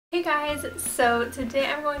Hey guys, so today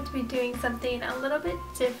I'm going to be doing something a little bit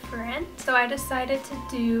different. So I decided to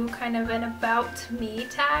do kind of an about me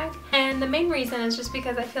tag, and the main reason is just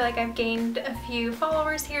because I feel like I've gained a few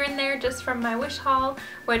followers here and there just from my wish haul,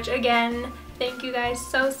 which again, thank you guys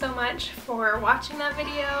so much for watching that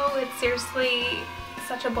video. It's seriously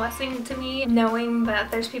such a blessing to me knowing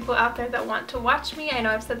that there's people out there that want to watch me. I know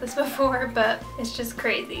I've said this before, but it's just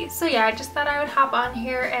crazy. So yeah, I just thought I would hop on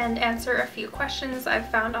here and answer a few questions I've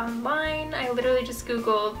found online. I literally just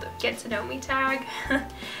googled get to know me tag.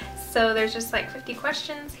 So there's just like 50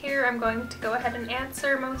 questions here. I'm going to go ahead and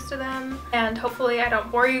answer most of them, and hopefully I don't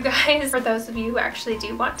bore you guys. For those of you who actually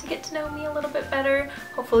do want to get to know me a little bit better,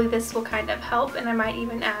 hopefully this will kind of help, and I might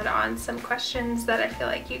even add on some questions that I feel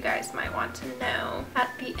like you guys might want to know at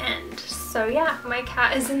the end. So yeah, my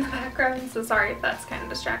cat is in the background, so sorry if that's kind of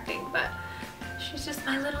distracting, but she's just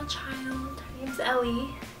my little child. Her name's Ellie,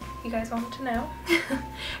 if you guys want to know.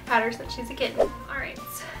 Had her since she's a kitten. Alright.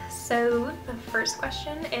 So the first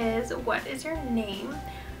question is, what is your name?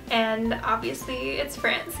 And obviously it's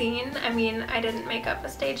Francine. I mean, I didn't make up a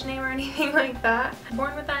stage name or anything like that. I'm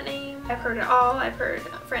born with that name. I've heard it all. I've heard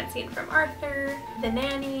Francine from Arthur, The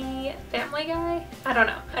Nanny, Family Guy. I don't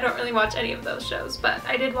know. I don't really watch any of those shows, but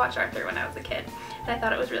I did watch Arthur when I was a kid. And I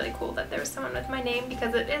thought it was really cool that there was someone with my name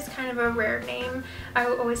because it is kind of a rare name. I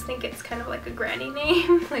always think it's kind of like a granny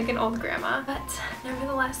name, like an old grandma. But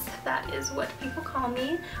nevertheless, that is what people call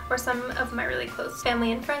me, or some of my really close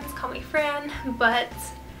family and friends call me Fran, but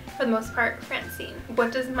for the most part, Francine.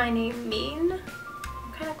 What does my name mean?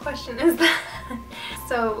 What kind of question is that?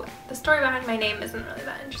 So the story behind my name isn't really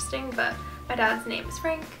that interesting, but my dad's name is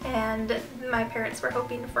Frank, and my parents were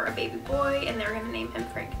hoping for a baby boy, and they were going to name him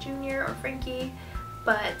Frank Jr. or Frankie,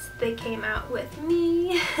 but they came out with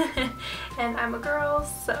me, and I'm a girl,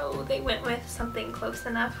 so they went with something close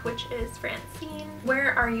enough, which is Francine.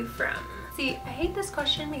 Where are you from? See, I hate this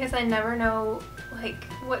question because I never know, like,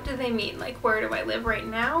 what do they mean? Like, where do I live right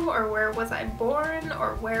now? Or where was I born?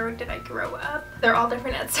 Or where did I grow up? They're all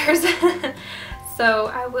different answers. So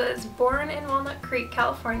I was born in Walnut Creek,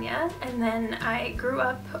 California, and then I grew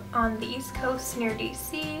up on the East Coast near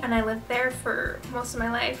DC, and I lived there for most of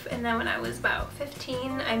my life. And then when I was about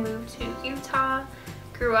 15, I moved to Utah.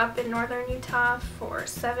 Grew up in northern Utah for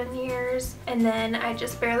 7 years, and then I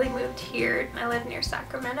just barely moved here. I live near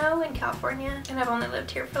Sacramento in California, and I've only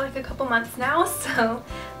lived here for like a couple months now, so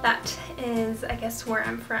that is, I guess, where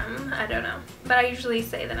I'm from. I don't know, but I usually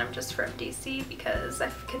say that I'm just from DC because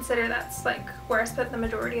I consider that's like where I spent the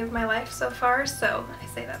majority of my life so far, so I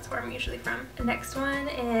say that's where I'm usually from. The next one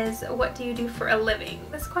is, what do you do for a living?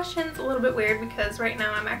 This question's a little bit weird because right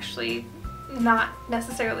now I'm actually not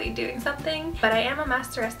necessarily doing something, but I am a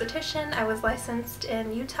master esthetician. I was licensed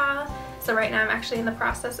in Utah, so right now I'm actually in the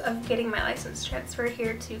process of getting my license transferred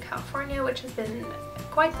here to California, which has been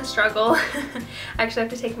quite the struggle. I actually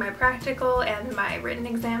have to take my practical and my written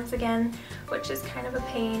exams again, which is kind of a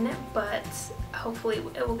pain, but hopefully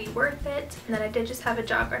it will be worth it. And then I did just have a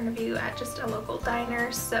job interview at just a local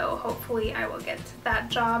diner, so hopefully I will get that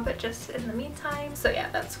job just in the meantime. So yeah,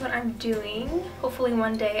 that's what I'm doing. Hopefully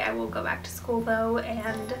one day I will go back to school though,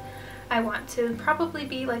 and I want to probably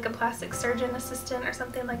be like a plastic surgeon assistant or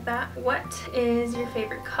something like that. What is your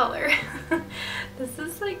favorite color? This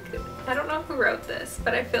is like, I don't know who wrote this,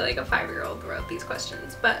 but I feel like a 5-year-old wrote these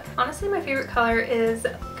questions. But honestly, my favorite color is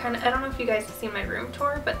kind of, I don't know if you guys have seen my room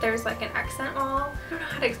tour, but there's like an accent wall. I don't know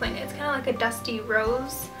how to explain it. It's kind of like a dusty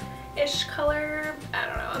rose-ish color. I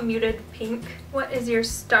don't know, a muted pink. What is your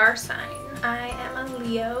star sign? I am a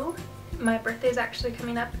Leo. My birthday is actually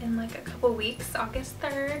coming up in like a couple weeks, August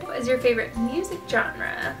 3rd. What is your favorite music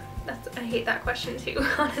genre? I hate that question too,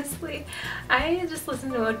 honestly. I just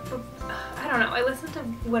listen to I don't know, I listen to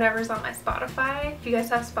whatever's on my Spotify. If you guys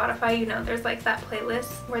have Spotify, you know there's like that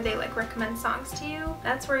playlist where they like recommend songs to you.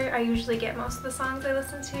 That's where I usually get most of the songs I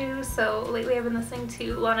listen to. So lately I've been listening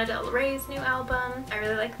to Lana Del Rey's new album. I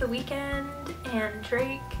really like The Weeknd and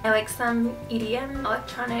Drake. I like some EDM,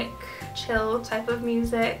 electronic, chill type of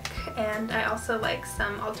music, and I also like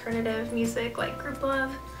some alternative music like Group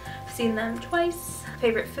Love. I've seen them twice.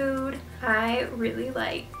 Favorite food? I really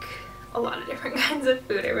like a lot of different kinds of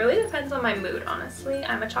food. It really depends on my mood, honestly.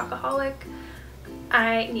 I'm a chocoholic.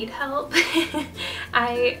 I need help.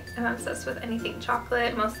 I am obsessed with anything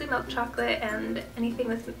chocolate, mostly milk chocolate, and anything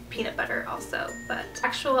with peanut butter also. But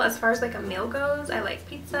as far as like a meal goes, I like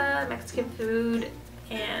pizza, Mexican food,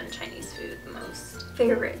 and Chinese food the most.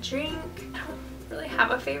 Favorite drink? I don't really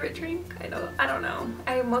have a favorite drink. I don't know.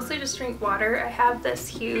 I mostly just drink water. I have this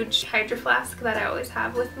huge Hydro Flask that I always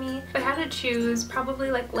have with me. If I had to choose, probably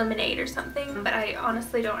like lemonade or something, but I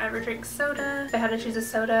honestly don't ever drink soda. If I had to choose a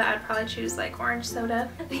soda, I'd probably choose like orange soda.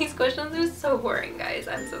 These questions are so boring, guys.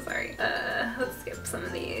 I'm so sorry. Let's skip some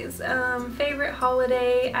of these. Favorite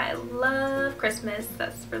holiday? I love Christmas.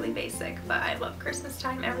 That's really basic, but I love Christmas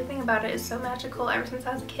time. Everything about it is so magical ever since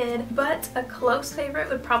I was a kid. But a close favorite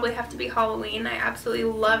would probably have to be Halloween. I absolutely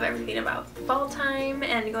love everything about fall time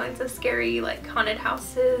and going to scary like haunted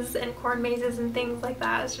houses and corn mazes and things like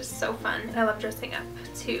that. It's just so fun. I love dressing up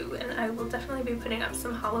too, and I will definitely be putting up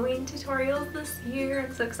some Halloween tutorials this year.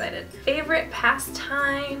 I'm so excited. Favorite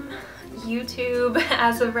pastime? YouTube.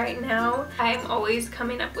 As of right now, I'm always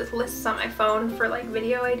coming up with lists on my phone for like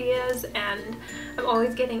video ideas, and I'm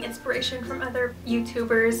always getting inspiration from other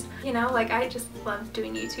YouTubers. You know, like I just love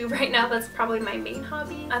doing YouTube right now. That's probably my main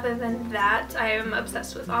hobby. Other than that, I am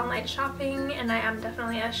obsessed with online shopping, and I am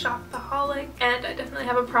definitely a shopaholic, and I definitely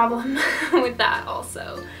have a problem with that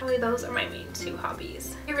also. Probably those are my main two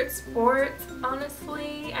hobbies. Favorite sports?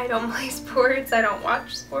 Honestly, I don't play sports. I don't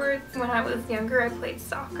watch sports. When I was younger, I played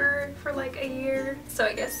soccer for like a year, so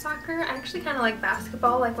I guess soccer. I actually kind of like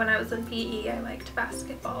basketball. Like when I was in PE, I liked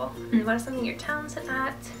basketball. What is something you're talented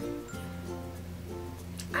at?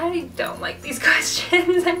 I don't like these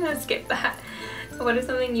questions. I'm gonna skip that. What is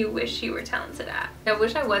something you wish you were talented at? I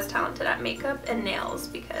wish I was talented at makeup and nails,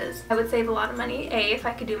 because I would save a lot of money, if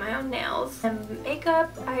I could do my own nails. And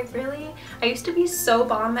makeup, I used to be so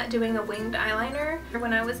bomb at doing a winged eyeliner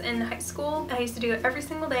when I was in high school. I used to do it every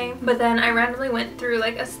single day, but then I randomly went through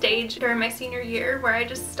like a stage during my senior year where I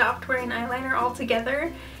just stopped wearing eyeliner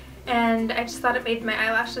altogether, and I just thought it made my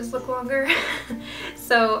eyelashes look longer.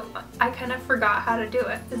 So I kind of forgot how to do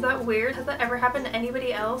it. Is that weird? Has that ever happened to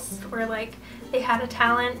anybody else where like they had a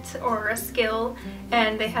talent or a skill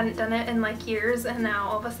and they hadn't done it in like years, and now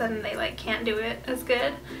all of a sudden they like can't do it as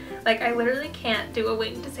good? Like I literally can't do a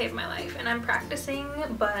wing to save my life, and I'm practicing,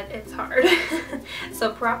 but it's hard.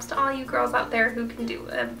 So props to all you girls out there who can do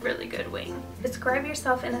a really good wing. Describe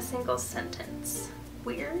yourself in a single sentence.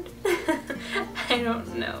 Weird? I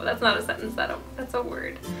don't know. That's not a sentence. That's a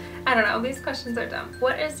word. I don't know. These questions are dumb.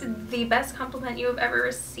 What is the best compliment you have ever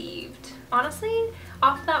received? Honestly,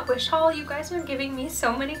 off that wish haul, you guys are giving me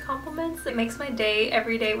so many compliments. It makes my day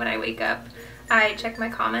every day when I wake up. I check my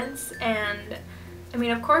comments, and I mean,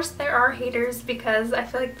 of course there are haters, because I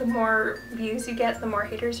feel like the more views you get, the more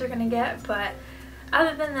haters you're gonna get, but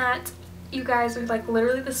other than that, you guys are like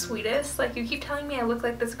literally the sweetest. Like you keep telling me I look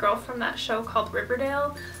like this girl from that show called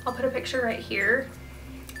Riverdale. I'll put a picture right here.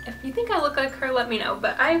 If you think I look like her, let me know,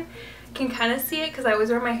 but I can kind of see it because I always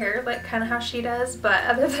wear my hair like kind of how she does, but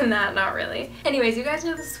other than that, not really. Anyways, you guys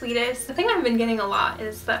are the sweetest. The thing I've been getting a lot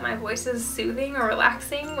is that my voice is soothing or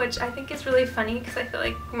relaxing, which I think is really funny because I feel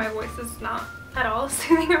like my voice is not at all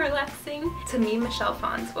soothing or relaxing. To me, Michelle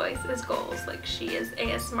Phan's voice is goals. Like she is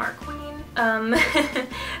ASMR queen.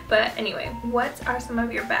 But anyway, what are some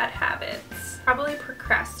of your bad habits? Probably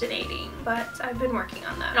procrastinating, but I've been working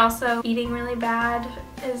on that. And also eating really bad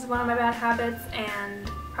is one of my bad habits, and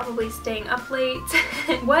probably staying up late.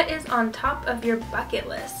 What is on top of your bucket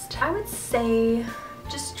list? I would say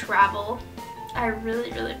just travel. I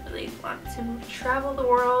really want to travel the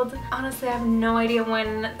world. Honestly, I have no idea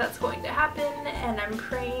when that's going to happen, and I'm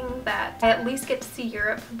praying that I at least get to see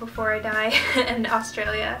Europe before I die, and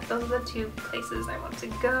Australia. Those are the two places I want to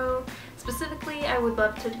go. Specifically, I would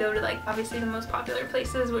love to go to like obviously the most popular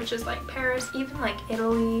places, which is like Paris, even like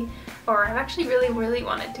Italy, or I've actually really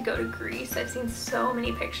wanted to go to Greece. I've seen so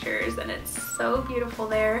many pictures and it's so beautiful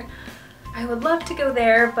there. I would love to go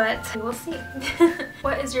there, but we'll see.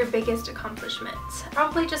 What is your biggest accomplishment?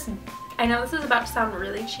 Probably just, I know this is about to sound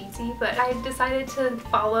really cheesy, but I decided to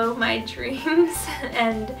follow my dreams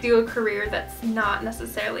and do a career that's not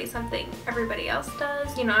necessarily something everybody else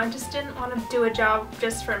does. You know, I just didn't want to do a job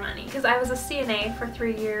just for money, because I was a CNA for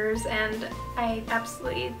 3 years and I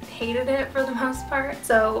absolutely hated it for the most part.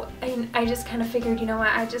 So I just kind of figured, you know what,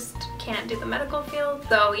 I just can't do the medical field.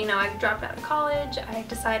 So, you know, I dropped out of college. I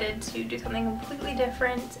decided to do something completely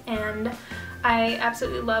different, and I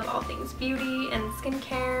absolutely love all things beauty and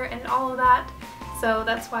skincare and all of that. So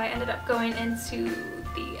that's why I ended up going into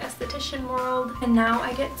the esthetician world, and now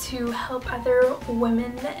I get to help other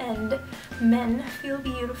women and men feel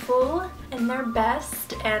beautiful and their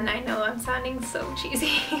best. And I know I'm sounding so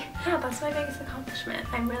cheesy. Yeah, that's my biggest accomplishment.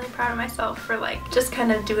 I'm really proud of myself for like just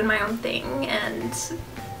kind of doing my own thing and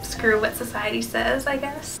screw what society says, I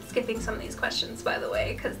guess. Skipping some of these questions, by the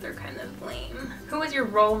way, because they're kind of lame. Who is your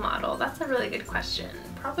role model? That's a really good question.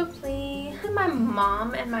 Probably my my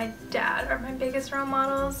mom and my dad are my biggest role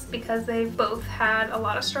models because they've both had a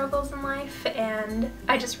lot of struggles in life, and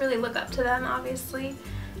I just really look up to them, obviously,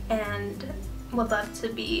 and would love to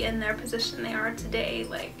be in their position they are today,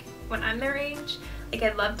 like when I'm their age. Like,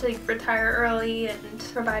 I'd love to retire early and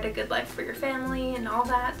provide a good life for your family and all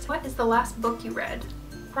that. What is the last book you read?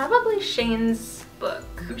 Probably Shane's book.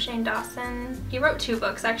 Shane Dawson. He wrote 2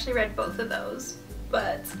 books. I actually read both of those.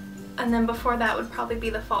 And then before that would probably be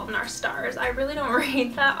The Fault in Our Stars. I really don't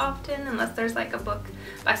read that often unless there's like a book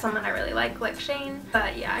by someone I really like Shane.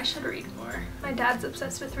 But yeah, I should read more. My dad's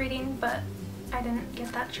obsessed with reading, but I didn't get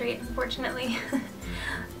that trait, unfortunately.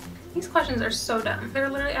 These questions are so dumb. They're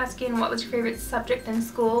literally asking what was your favorite subject in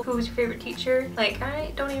school, who was your favorite teacher. Like,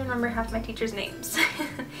 I don't even remember half my teachers' names.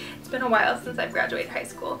 It's been a while since I've graduated high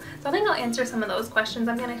school. So I think I'll answer some of those questions.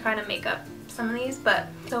 I'm gonna kind of make up some of these, but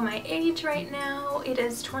so my age right now, it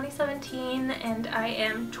is 2017 and I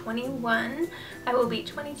am 21. I will be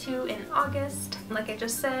 22 in August. Like I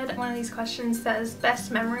just said, one of these questions says best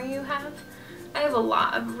memory you have. I have a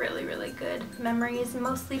lot of really, really good memories,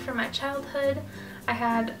 mostly from my childhood. I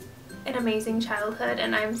had an amazing childhood,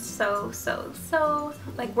 and I'm so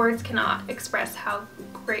like, words cannot express how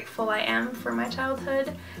grateful I am for my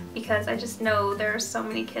childhood, because I just know there are so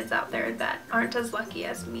many kids out there that aren't as lucky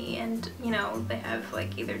as me, and you know, they have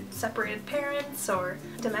like either separated parents or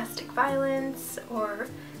domestic violence, or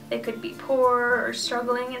they could be poor or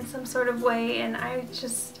struggling in some sort of way. And I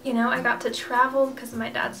just, you know, I got to travel because of my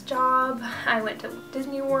dad's job. I went to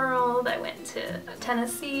Disney World, I went to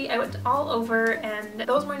Tennessee, I went all over, and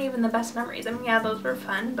those weren't even the best memories. I mean, yeah, those were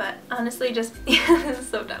fun, but honestly, just, this is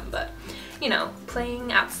so dumb, but you know,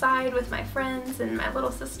 playing outside with my friends and my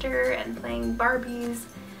little sister and playing Barbies.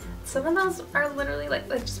 Some of those are literally like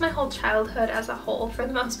just my whole childhood as a whole, for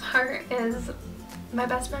the most part, is my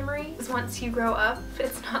best memory. Is once you grow up,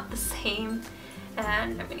 it's not the same,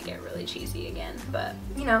 and I'm gonna get really cheesy again, but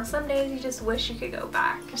you know, some days you just wish you could go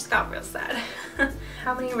back. I just got real sad.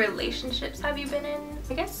 How many relationships have you been in?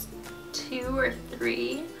 I guess 2 or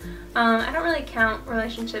 3. I don't really count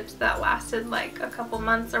relationships that lasted like a couple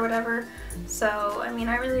months or whatever, so I mean,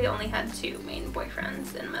 I really only had 2 main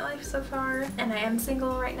boyfriends in my life so far, and I am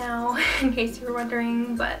single right now, in case you were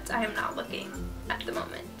wondering, but I am not looking at the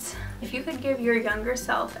moment. If you could give your younger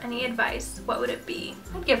self any advice, what would it be?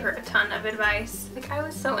 I'd give her a ton of advice. Like, I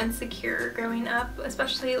was so insecure growing up,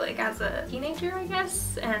 especially like as a teenager, I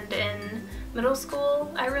guess, and in middle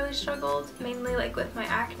school I really struggled, mainly like with my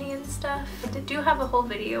acne and stuff. I do have a whole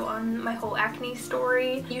video on my whole acne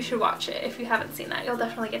story. You should watch it if you haven't seen that. You'll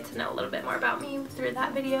definitely get to know a little bit more about me through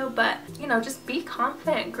that video, but you know, just be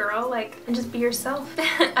confident, girl, like, and just be yourself.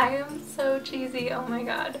 I am so cheesy, oh my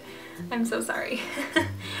god. I'm so sorry.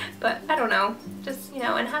 But I don't know, just, you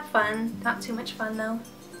know, and have fun. Not too much fun though.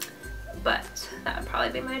 But that would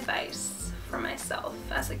probably be my advice for myself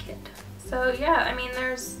as a kid. So yeah, I mean,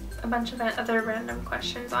 there's a bunch of other random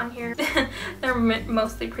questions on here. They're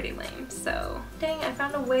mostly pretty lame, so dang, I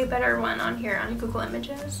found a way better one on here on Google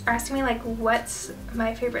Images. They're asking me like what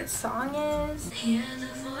my favorite song is. Hear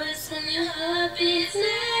the voice in your heart beats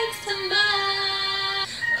next to mine.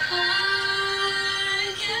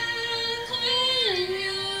 I can't quit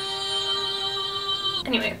you.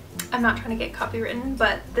 Anyway, I'm not trying to get copywritten,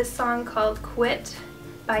 but this song called Quit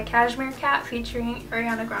by Cashmere Cat featuring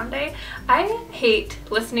Ariana Grande. I hate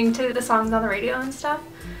listening to the songs on the radio and stuff,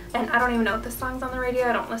 and I don't even know if this song's on the radio.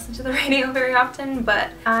 I don't listen to the radio very often,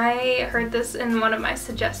 but I heard this in one of my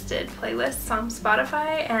suggested playlists on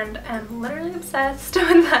Spotify, and I'm literally obsessed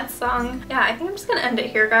with that song. Yeah, I think I'm just gonna end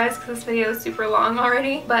it here, guys, because this video is super long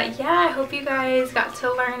already. But yeah, I hope you guys got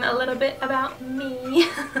to learn a little bit about me.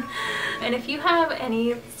 And if you have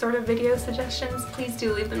any sort of video suggestions, please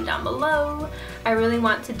do leave them down below. I really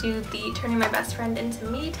want to do the turning my best friend into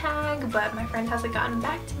me tag, but my friend hasn't gotten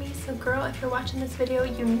back to me, so girl, if you're watching this video,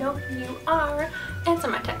 you know who you are. Answer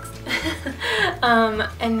my text.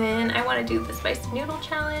 And then I want to do the spicy noodle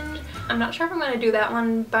challenge. I'm not sure if I'm going to do that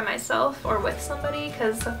one by myself or with somebody,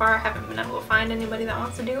 because so far I haven't been able to find anybody that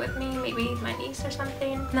wants to do it with me, maybe my niece or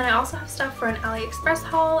something. And then I also have stuff for an AliExpress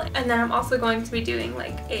haul, and then I'm also going to be doing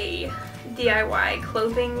like a DIY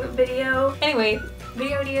clothing video. Anyway,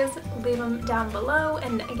 video ideas, leave them down below.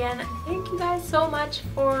 And again, thank you guys so much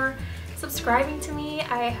for subscribing to me.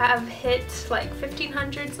 I have hit like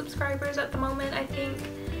 1,500 subscribers at the moment, I think,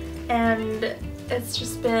 and it's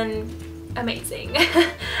just been amazing.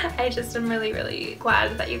 I just am really, really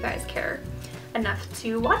glad that you guys care enough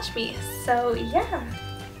to watch me. So yeah,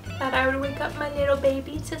 thought I would wake up my little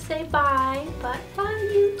baby to say bye, but bye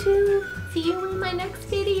YouTube. See you in my next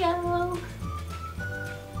video.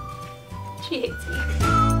 She hates me.